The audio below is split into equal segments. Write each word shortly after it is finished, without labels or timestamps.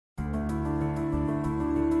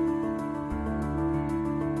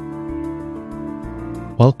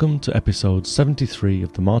Welcome to episode 73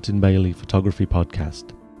 of the Martin Bailey Photography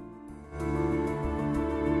Podcast.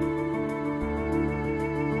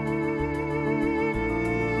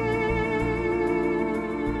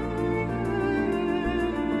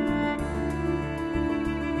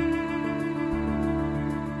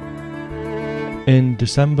 In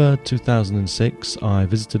December 2006, I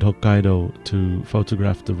visited Hokkaido to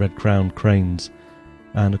photograph the red-crowned cranes,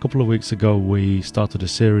 and a couple of weeks ago we started a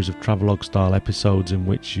series of travelogue style episodes in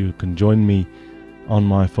which you can join me on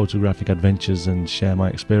my photographic adventures and share my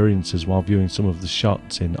experiences while viewing some of the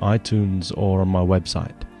shots in iTunes or on my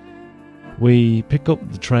website. We pick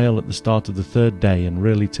up the trail at the start of the third day, and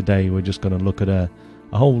really today we're just going to look at a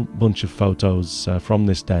whole bunch of photos from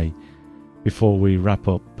this day before we wrap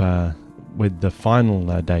up with the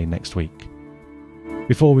final day next week.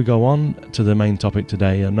 Before we go on to the main topic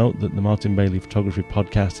today, a note that the Martin Bailey Photography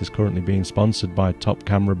Podcast is currently being sponsored by top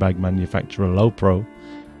camera bag manufacturer Lowepro,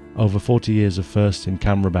 over 40 years of first in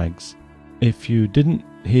camera bags. If you didn't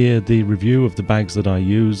hear the review of the bags that I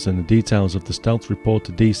use and the details of the Stealth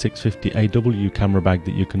Reporter D650AW camera bag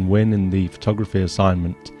that you can win in the photography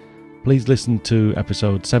assignment, please listen to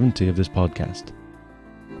episode 70 of this podcast.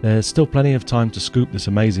 There's still plenty of time to scoop this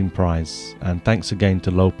amazing prize, and thanks again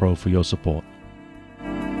to Lowepro for your support.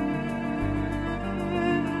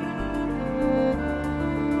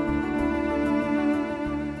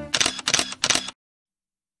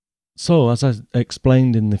 So, as I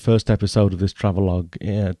explained in the first episode of this travelogue,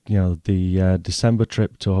 the December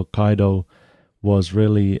trip to Hokkaido was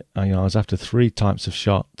really, I was after three types of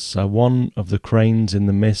shots. One of the cranes in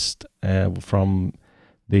the mist from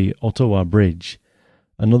the Ottawa Bridge.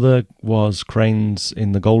 Another was cranes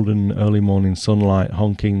in the golden early morning sunlight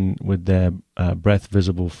honking with their breath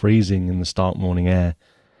visible freezing in the stark morning air.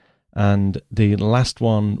 And the last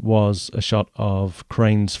one was a shot of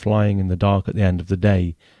cranes flying in the dark at the end of the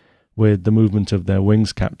day, with the movement of their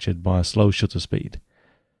wings captured by a slow shutter speed.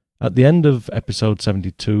 At the end of episode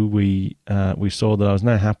 72, we saw that I was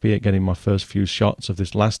now happy at getting my first few shots of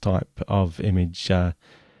this last type of image,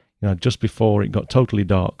 just before it got totally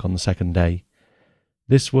dark on the second day.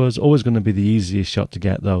 This was always going to be the easiest shot to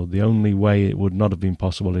get, though. The only way it would not have been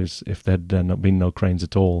possible is if there'd not been no cranes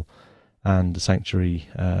at all, and the sanctuary,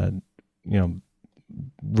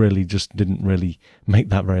 really just didn't really make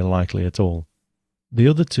that very likely at all. The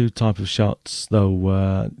other two types of shots, though,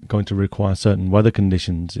 were going to require certain weather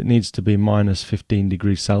conditions. It needs to be minus 15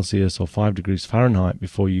 degrees Celsius or 5 degrees Fahrenheit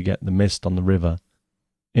before you get the mist on the river.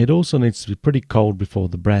 It also needs to be pretty cold before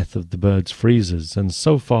the breath of the birds freezes, and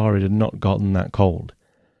so far it had not gotten that cold.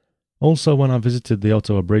 Also, when I visited the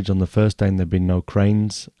Ottawa Bridge on the first day, there'd been no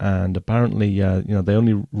cranes, and apparently, they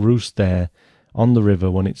only roost there on the river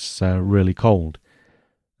when it's really cold.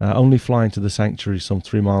 Only flying to the sanctuary some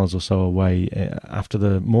 3 miles or so away after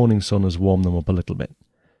the morning sun has warmed them up a little bit.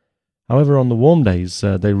 However, on the warm days,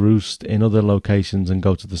 they roost in other locations and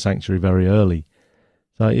go to the sanctuary very early.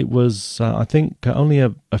 So it was, I think, only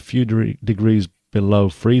a few degrees below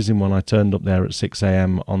freezing when I turned up there at 6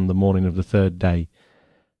 a.m. on the morning of the third day.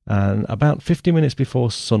 And about 50 minutes before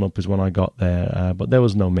sunup is when I got there, but there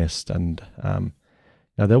was no mist, and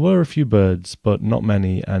now there were a few birds, but not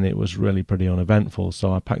many, and it was really pretty uneventful,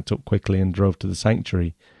 so I packed up quickly and drove to the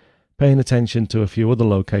sanctuary, paying attention to a few other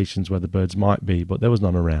locations where the birds might be, but there was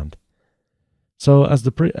none around. So as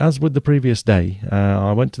with the previous day,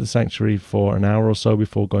 I went to the sanctuary for an hour or so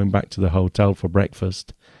before going back to the hotel for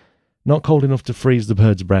breakfast. Not cold enough to freeze the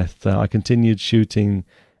bird's breath, I continued shooting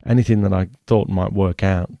anything that I thought might work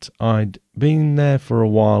out. I'd been there for a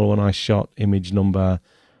while when I shot image number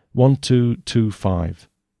 1225.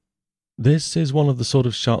 This is one of the sort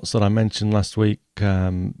of shots that I mentioned last week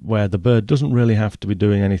where the bird doesn't really have to be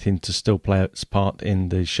doing anything to still play its part in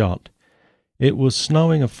the shot. It was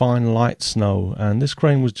snowing a fine light snow, and this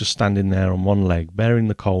crane was just standing there on one leg, bearing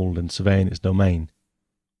the cold and surveying its domain.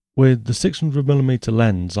 With the 600mm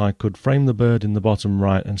lens, I could frame the bird in the bottom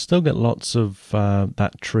right and still get lots of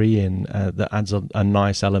that tree in that adds a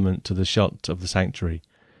nice element to the shot of the sanctuary.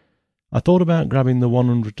 I thought about grabbing the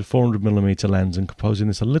 100 to 400mm lens and composing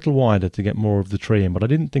this a little wider to get more of the tree in, but I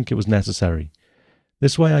didn't think it was necessary.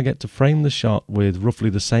 This way I get to frame the shot with roughly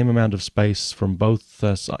the same amount of space from both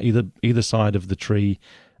either side of the tree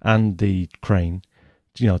and the crane,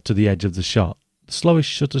 to the edge of the shot. The slowest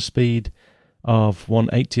shutter speed of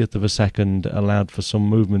 1/80th of a second allowed for some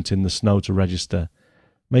movement in the snow to register,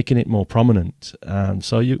 making it more prominent,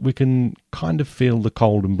 so we can kind of feel the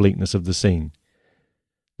cold and bleakness of the scene.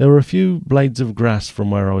 There were a few blades of grass from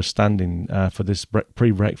where I was standing for this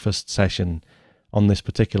pre-breakfast session on this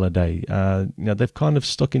particular day. They've kind of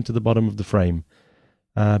stuck into the bottom of the frame,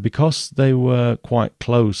 Because they were quite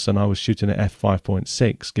close and I was shooting at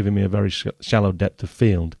f5.6, giving me a very shallow depth of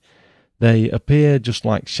field, they appear just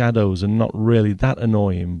like shadows and not really that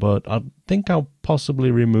annoying, but I think I'll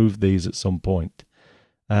possibly remove these at some point,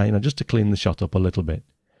 just to clean the shot up a little bit.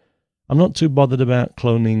 I'm not too bothered about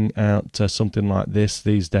cloning out something like this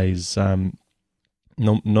these days. A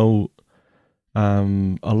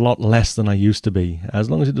lot less than I used to be, as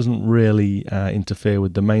long as it doesn't really interfere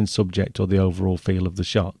with the main subject or the overall feel of the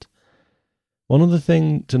shot. One other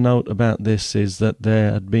thing to note about this is that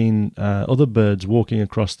there had been other birds walking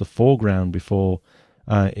across the foreground before,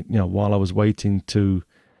 while I was waiting to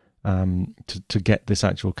get this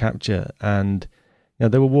actual capture, and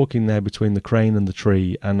they were walking there between the crane and the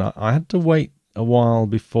tree, and I had to wait a while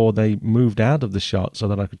before they moved out of the shot so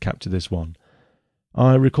that I could capture this one.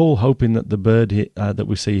 I recall hoping that the bird that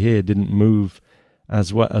we see here didn't move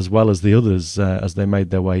as well as the others as they made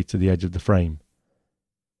their way to the edge of the frame.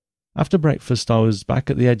 After breakfast, I was back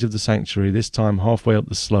at the edge of the sanctuary, this time halfway up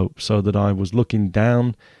the slope, so that I was looking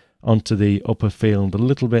down onto the upper field a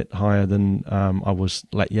little bit higher than I was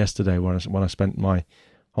yesterday when I spent my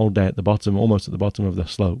whole day at the bottom, almost at the bottom of the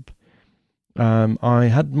slope. I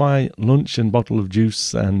had my lunch and bottle of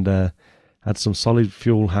juice and had some solid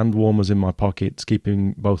fuel hand warmers in my pockets,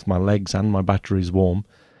 keeping both my legs and my batteries warm.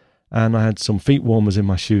 And I had some feet warmers in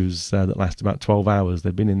my shoes that last about 12 hours.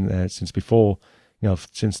 They've been in there since before,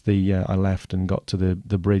 since I left and got to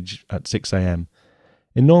the bridge at 6 a.m.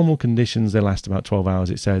 In normal conditions, they last about 12 hours,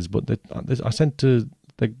 it says, but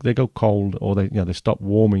they go cold, or they stop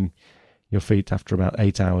warming your feet after about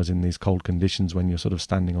 8 hours in these cold conditions when you're sort of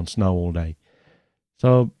standing on snow all day.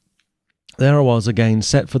 So there I was again,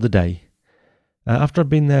 set for the day. After I'd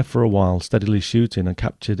been there for a while, steadily shooting, I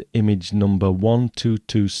captured image number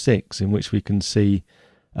 1226, in which we can see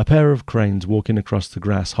a pair of cranes walking across the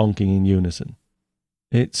grass honking in unison.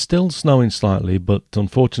 It's still snowing slightly, but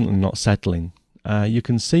unfortunately not settling. You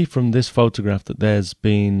can see from this photograph that there's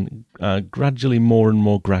been gradually more and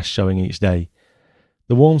more grass showing each day.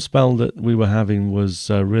 The warm spell that we were having was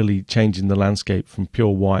really changing the landscape from pure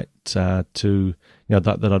white to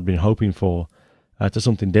that I'd been hoping for. To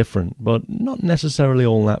something different, but not necessarily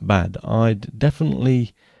all that bad. I'd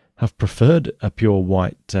definitely have preferred a pure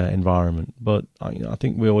white environment, but I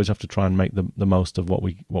think we always have to try and make the most of what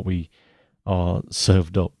we are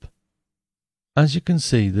served up. As you can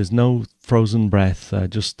see, there's no frozen breath,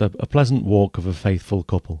 just a pleasant walk of a faithful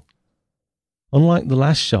couple. Unlike the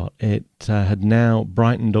last shot, it had now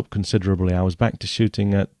brightened up considerably. I was back to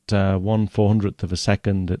shooting at 1/400th of a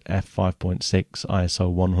second at f5.6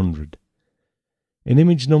 ISO 100. In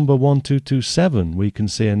image number 1227, we can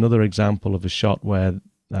see another example of a shot where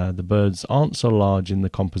the birds aren't so large in the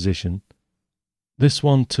composition. This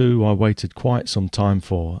one too I waited quite some time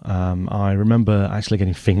for. I remember actually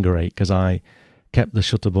getting finger ache because I kept the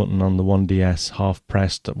shutter button on the 1DS half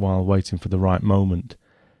pressed while waiting for the right moment.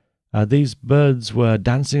 These birds were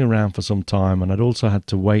dancing around for some time, and I'd also had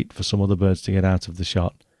to wait for some other birds to get out of the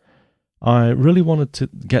shot. I really wanted to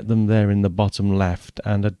get them there in the bottom left,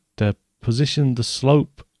 and had positioned the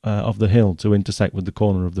slope of the hill to intersect with the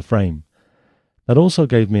corner of the frame. That also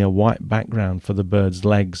gave me a white background for the bird's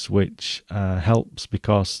legs, which helps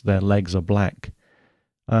because their legs are black.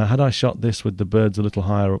 Had I shot this with the birds a little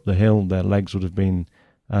higher up the hill, their legs would have been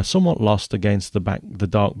somewhat lost against the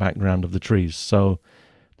dark background of the trees. So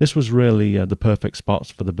this was really the perfect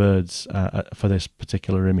spots for the birds for this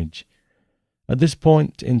particular image. At this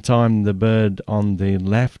point in time, the bird on the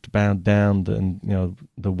left bowed down, and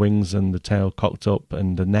the wings and the tail cocked up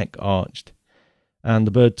and the neck arched, and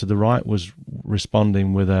the bird to the right was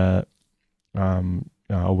responding with a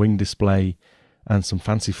wing display and some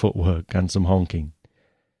fancy footwork and some honking.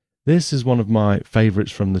 This is one of my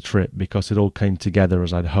favourites from the trip because it all came together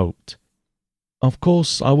as I'd hoped. Of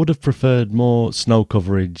course, I would have preferred more snow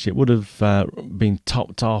coverage. It would have been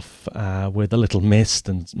topped off with a little mist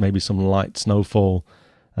and maybe some light snowfall.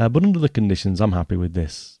 But under the conditions, I'm happy with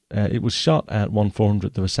this. It was shot at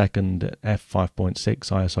 1/400th of a second at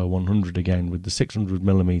f5.6 ISO 100 again with the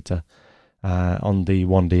 600mm on the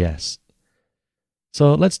 1DS.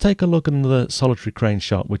 So let's take a look at another solitary crane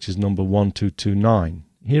shot, which is number 1229.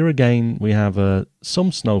 Here again, we have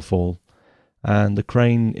some snowfall, and the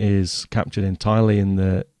crane is captured entirely in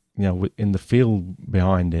the field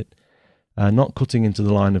behind it, not cutting into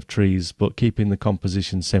the line of trees, but keeping the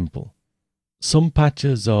composition simple. Some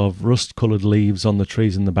patches of rust-coloured leaves on the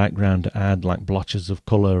trees in the background add like blotches of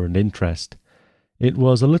colour and interest. It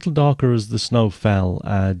was a little darker as the snow fell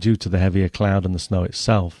due to the heavier cloud and the snow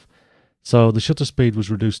itself, so the shutter speed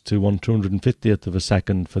was reduced to 1/250th of a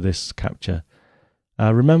second for this capture.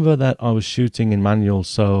 Remember that I was shooting in manual,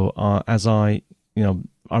 so I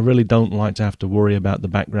really don't like to have to worry about the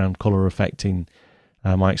background color affecting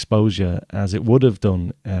my exposure, as it would have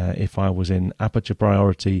done if I was in aperture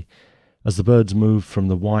priority. As the birds moved from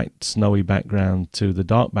the white snowy background to the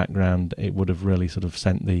dark background, it would have really sort of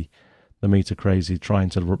sent the meter crazy, trying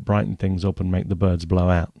to brighten things up and make the birds blow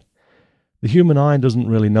out. The human eye doesn't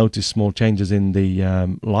really notice small changes in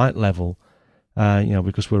the light level,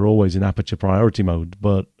 because we're always in aperture priority mode.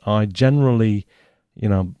 But I generally,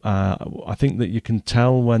 I think that you can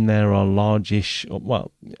tell when there are large-ish,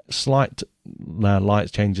 well, slight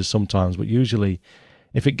light changes sometimes, but usually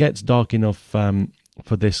if it gets dark enough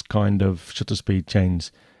for this kind of shutter speed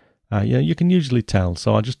change, you can usually tell.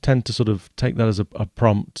 So I just tend to sort of take that as a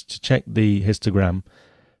prompt to check the histogram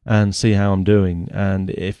and see how I'm doing. And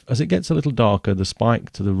if, as it gets a little darker, the spike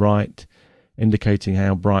to the right, indicating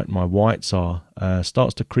how bright my whites are,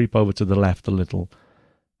 starts to creep over to the left a little.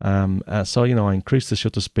 So I increase the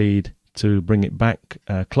shutter speed to bring it back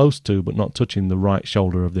close to, but not touching, the right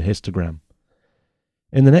shoulder of the histogram.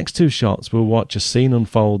 In the next two shots, we'll watch a scene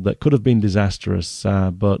unfold that could have been disastrous,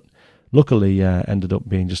 but luckily ended up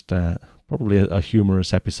being just probably a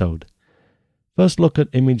humorous episode. First, look at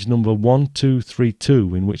image number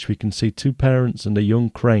 1232, in which we can see two parents and a young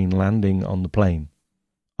crane landing on the plane.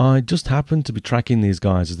 I just happened to be tracking these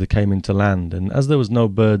guys as they came into land, and as there was no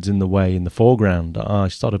birds in the way in the foreground, I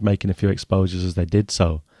started making a few exposures as they did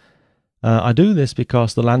so. I do this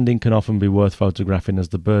because the landing can often be worth photographing, as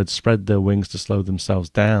the birds spread their wings to slow themselves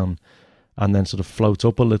down and then sort of float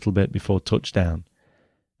up a little bit before touchdown.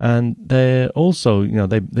 And they're also,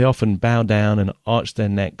 they often bow down and arch their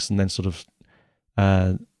necks and then sort of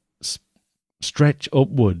stretch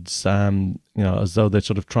upwards, as though they're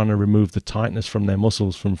sort of trying to remove the tightness from their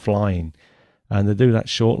muscles from flying. And they do that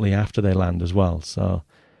shortly after they land as well. So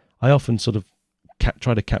I often sort of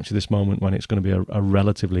try to capture this moment when it's going to be a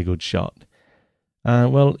relatively good shot.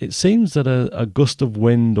 Well, it seems that a gust of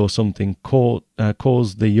wind or something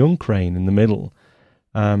caused the young crane in the middle,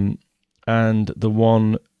 and the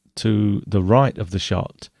one to the right of the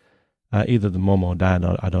shot, either the mum or dad,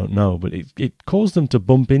 I don't know, but it caused them to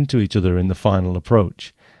bump into each other in the final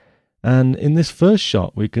approach. And in this first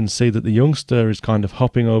shot, we can see that the youngster is kind of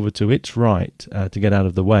hopping over to its right to get out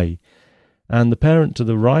of the way, and the parent to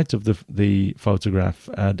the right of the photograph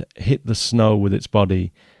had hit the snow with its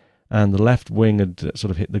body, and the left wing had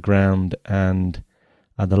sort of hit the ground, and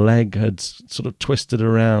the leg had sort of twisted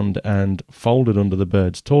around and folded under the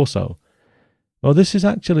bird's torso. Well, this is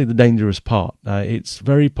actually the dangerous part. It's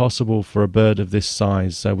very possible for a bird of this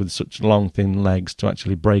size with such long, thin legs to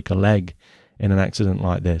actually break a leg in an accident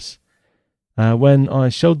like this. When I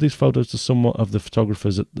showed these photos to some of the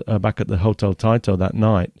photographers back at the Hotel Taito that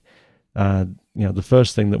night, the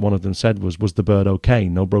first thing that one of them said was the bird okay?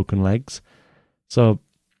 No broken legs? So,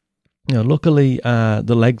 luckily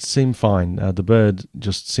the legs seemed fine. The bird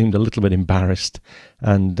just seemed a little bit embarrassed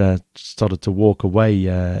and started to walk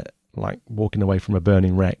away, like walking away from a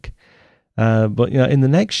burning wreck. But in the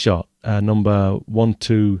next shot, number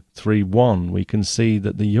 1231, we can see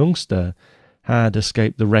that the youngster had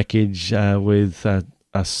escaped the wreckage with a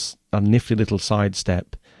nifty little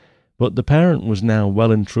sidestep, but the parent was now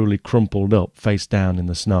well and truly crumpled up face down in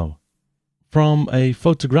the snow. From a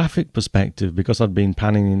photographic perspective, because I'd been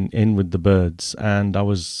panning in with the birds and I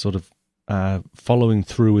was sort of following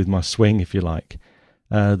through with my swing, if you like,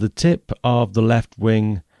 the tip of the left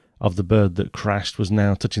wing of the bird that crashed was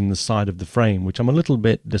now touching the side of the frame, which I'm a little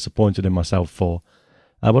bit disappointed in myself for,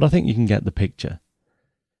 but I think you can get the picture.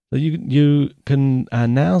 So you can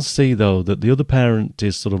now see, though, that the other parent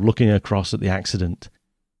is sort of looking across at the accident.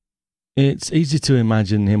 It's easy to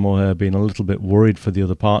imagine him or her being a little bit worried for the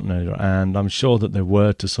other partner, and I'm sure that they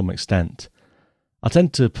were to some extent. I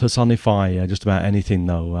tend to personify just about anything,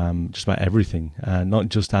 though, just about everything, not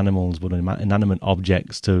just animals, but inanimate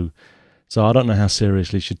objects too. So I don't know how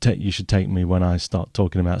seriously you should take me when I start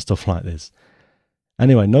talking about stuff like this.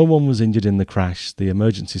 Anyway, no one was injured in the crash. The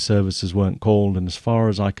emergency services weren't called, and as far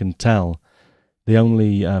as I can tell, the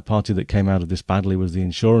only party that came out of this badly was the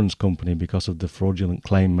insurance company because of the fraudulent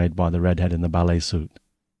claim made by the redhead in the ballet suit.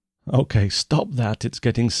 Okay, stop that, it's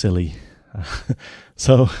getting silly.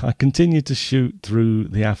 So I continued to shoot through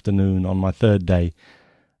the afternoon on my third day.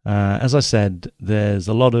 As I said, there's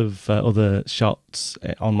a lot of other shots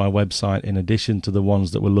on my website in addition to the ones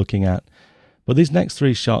that we're looking at. But these next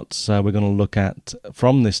three shots we're going to look at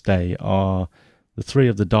from this day are the three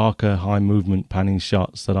of the darker high movement panning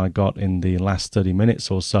shots that I got in the last 30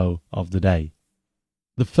 minutes or so of the day.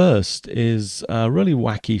 The first is a really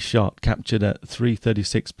wacky shot captured at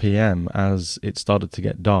 3:36 p.m. as it started to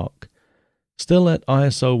get dark. Still at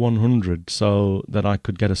ISO 100 so that I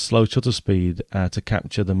could get a slow shutter speed to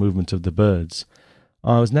capture the movement of the birds,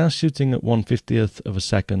 I was now shooting at 1/50th of a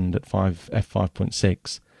second at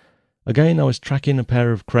f5.6. Again, I was tracking a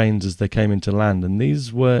pair of cranes as they came into land, and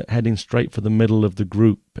these were heading straight for the middle of the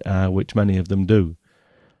group, which many of them do.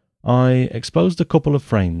 I exposed a couple of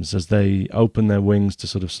frames as they opened their wings to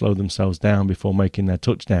sort of slow themselves down before making their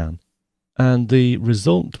touchdown, and the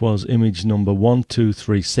result was image number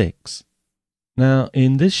 1236. Now,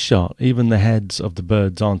 in this shot, even the heads of the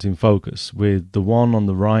birds aren't in focus, with the one on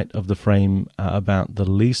the right of the frame about the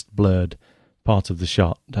least blurred part of the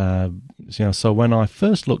shot. So when I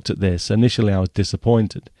first looked at this, initially I was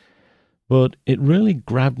disappointed, but it really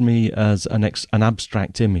grabbed me as an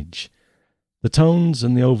abstract image. The tones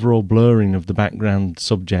and the overall blurring of the background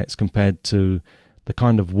subjects compared to the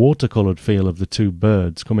kind of watercoloured feel of the two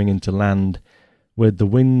birds coming into land with the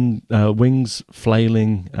wings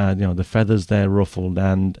flailing, the feathers there ruffled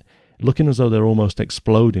and looking as though they're almost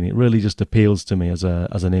exploding. It really just appeals to me as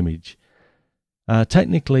an image.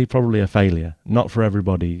 Technically, probably a failure. Not for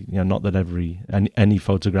everybody. Not that any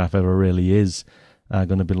photograph ever really is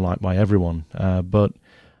going to be liked by everyone. But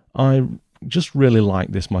I just really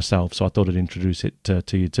like this myself, so I thought I'd introduce it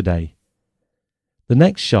to you today. The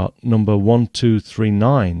next shot, number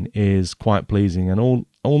 1239, is quite pleasing and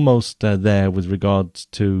almost there with regards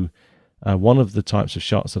to one of the types of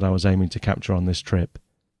shots that I was aiming to capture on this trip.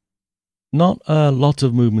 Not a lot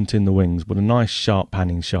of movement in the wings, but a nice sharp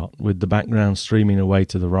panning shot with the background streaming away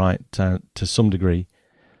to the right to some degree,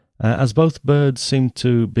 as both birds seem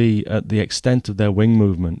to be at the extent of their wing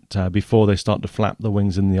movement before they start to flap the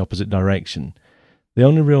wings in the opposite direction. The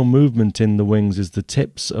only real movement in the wings is the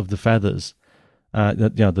tips of the feathers,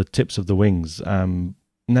 the tips of the wings.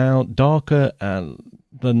 Now darker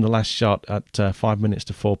than the last shot at 5 minutes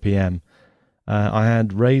to 4 p.m. I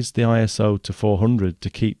had raised the ISO to 400 to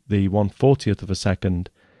keep the 1/40th of a second,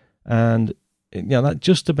 and that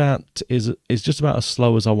just about is just about as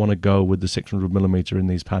slow as I want to go with the 600mm in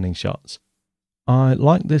these panning shots. I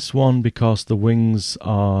like this one because the wings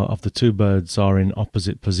of the two birds are in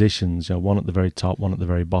opposite positions, one at the very top, one at the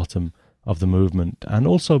very bottom of the movement, and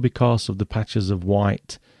also because of the patches of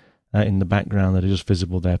white in the background that are just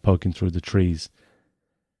visible there poking through the trees.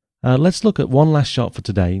 Let's look at one last shot for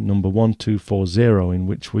today, number 1240, in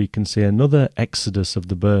which we can see another exodus of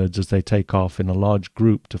the birds as they take off in a large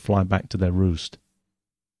group to fly back to their roost.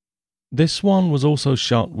 This one was also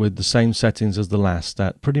shot with the same settings as the last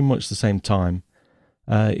at pretty much the same time.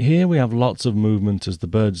 Here we have lots of movement as the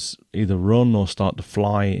birds either run or start to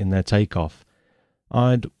fly in their takeoff.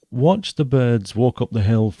 I'd watch the birds walk up the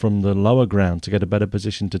hill from the lower ground to get a better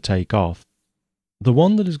position to take off. The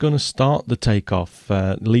one that is going to start the takeoff,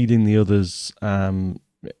 leading the others,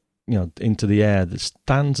 into the air, that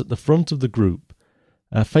stands at the front of the group,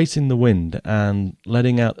 facing the wind and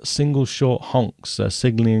letting out single short honks,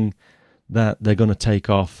 signaling that they're going to take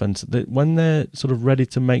off. And when they're sort of ready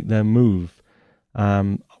to make their move,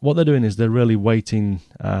 what they're doing is they're really waiting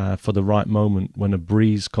for the right moment when a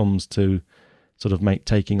breeze comes to sort of make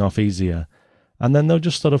taking off easier. And then they'll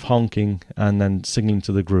just start of honking and then signaling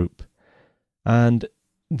to the group. And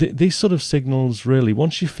these sort of signals really,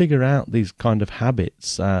 once you figure out these kind of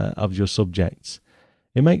habits of your subjects,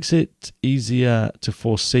 it makes it easier to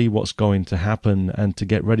foresee what's going to happen and to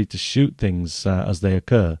get ready to shoot things as they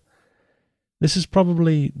occur. This is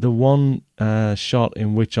probably the one shot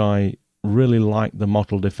in which I really like the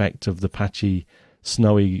mottled effect of the patchy,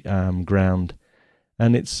 snowy ground,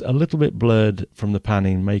 and it's a little bit blurred from the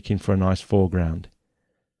panning, making for a nice foreground.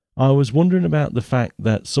 I was wondering about the fact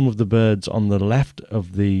that some of the birds on the left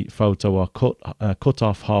of the photo are cut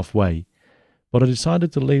off halfway, but I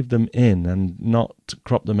decided to leave them in and not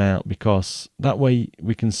crop them out because that way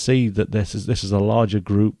we can see that this is a larger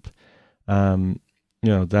group, than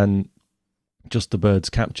just the birds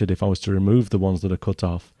captured if I was to remove the ones that are cut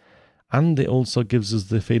off, and it also gives us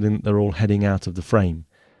the feeling that they're all heading out of the frame,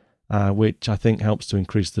 which I think helps to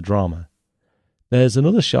increase the drama. There's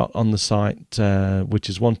another shot on the site, which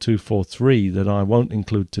is 1243, that I won't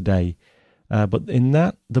include today. But in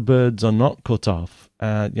that, the birds are not cut off.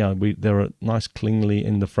 They're nice cleanly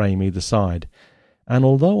in the frame either side. And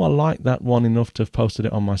although I like that one enough to have posted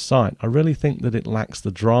it on my site, I really think that it lacks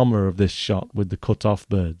the drama of this shot with the cut off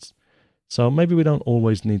birds. So maybe we don't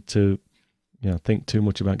always need to, think too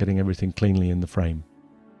much about getting everything cleanly in the frame.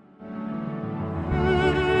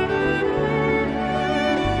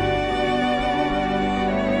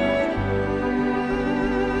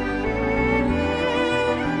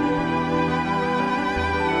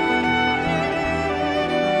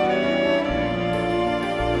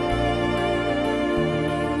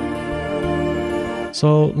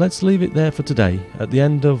 So let's leave it there for today. At the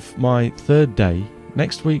end of my third day,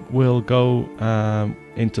 next week we'll go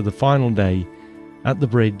into the final day at the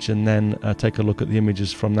bridge, and then take a look at the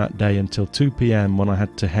images from that day until 2 p.m. when I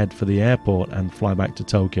had to head for the airport and fly back to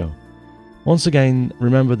Tokyo. Once again,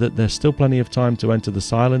 remember that there's still plenty of time to enter the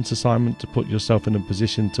silence assignment to put yourself in a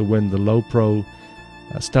position to win the Low Pro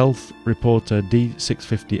Stealth Reporter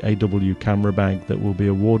D650AW camera bag that will be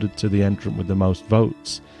awarded to the entrant with the most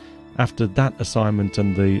votes after that assignment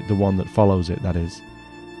and the one that follows it, that is.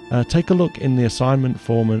 Take a look in the assignment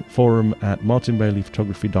forum at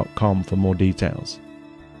martinbaileyphotography.com for more details.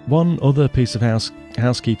 One other piece of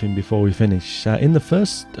housekeeping before we finish. In the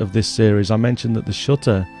first of this series I mentioned that the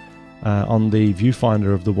shutter on the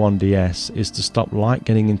viewfinder of the 1DS is to stop light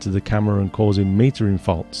getting into the camera and causing metering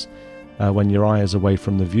faults when your eye is away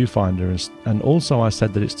from the viewfinder, and also I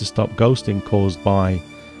said that it's to stop ghosting caused by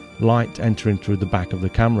light entering through the back of the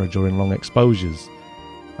camera during long exposures,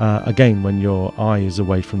 again when your eye is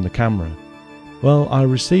away from the camera. Well, I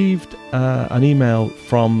received an email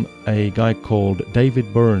from a guy called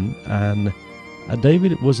David Byrne, and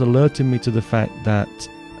David was alerting me to the fact that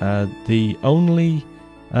the only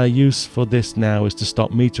use for this now is to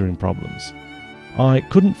stop metering problems. I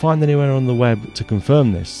couldn't find anywhere on the web to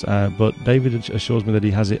confirm this, but David assures me that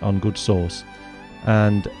he has it on good source.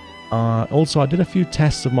 And also I did a few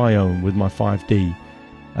tests of my own with my 5D,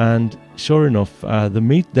 and sure enough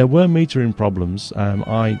there were metering problems.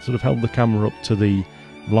 I sort of held the camera up to the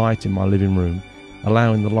light in my living room,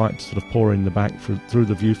 allowing the light to sort of pour in the back through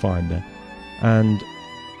the viewfinder, and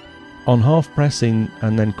on half pressing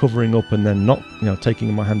and then covering up and then not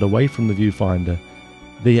taking my hand away from the viewfinder,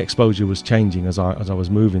 the exposure was changing as I was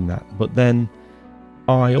moving that. But then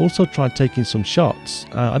I also tried taking some shots.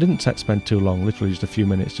 I didn't spend too long, literally just a few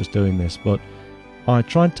minutes just doing this, but I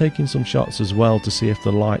tried taking some shots as well to see if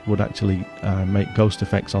the light would actually make ghost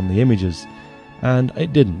effects on the images, and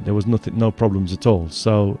it didn't. There was no problems at all.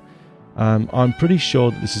 So I'm pretty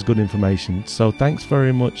sure that this is good information. So thanks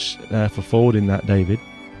very much for forwarding that, David.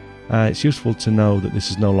 It's useful to know that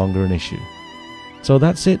this is no longer an issue. So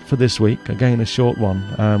that's it for this week. Again, a short one.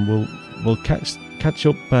 We'll catch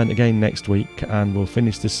up again next week, and we'll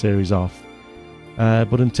finish this series off.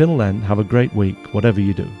 But until then, have a great week, whatever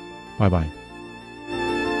you do. Bye bye.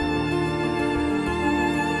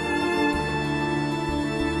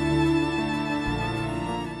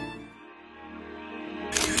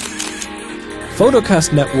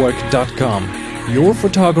 photocastnetwork.com, your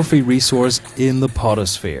photography resource in the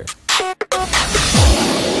podosphere.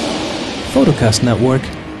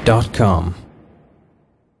 photocastnetwork.com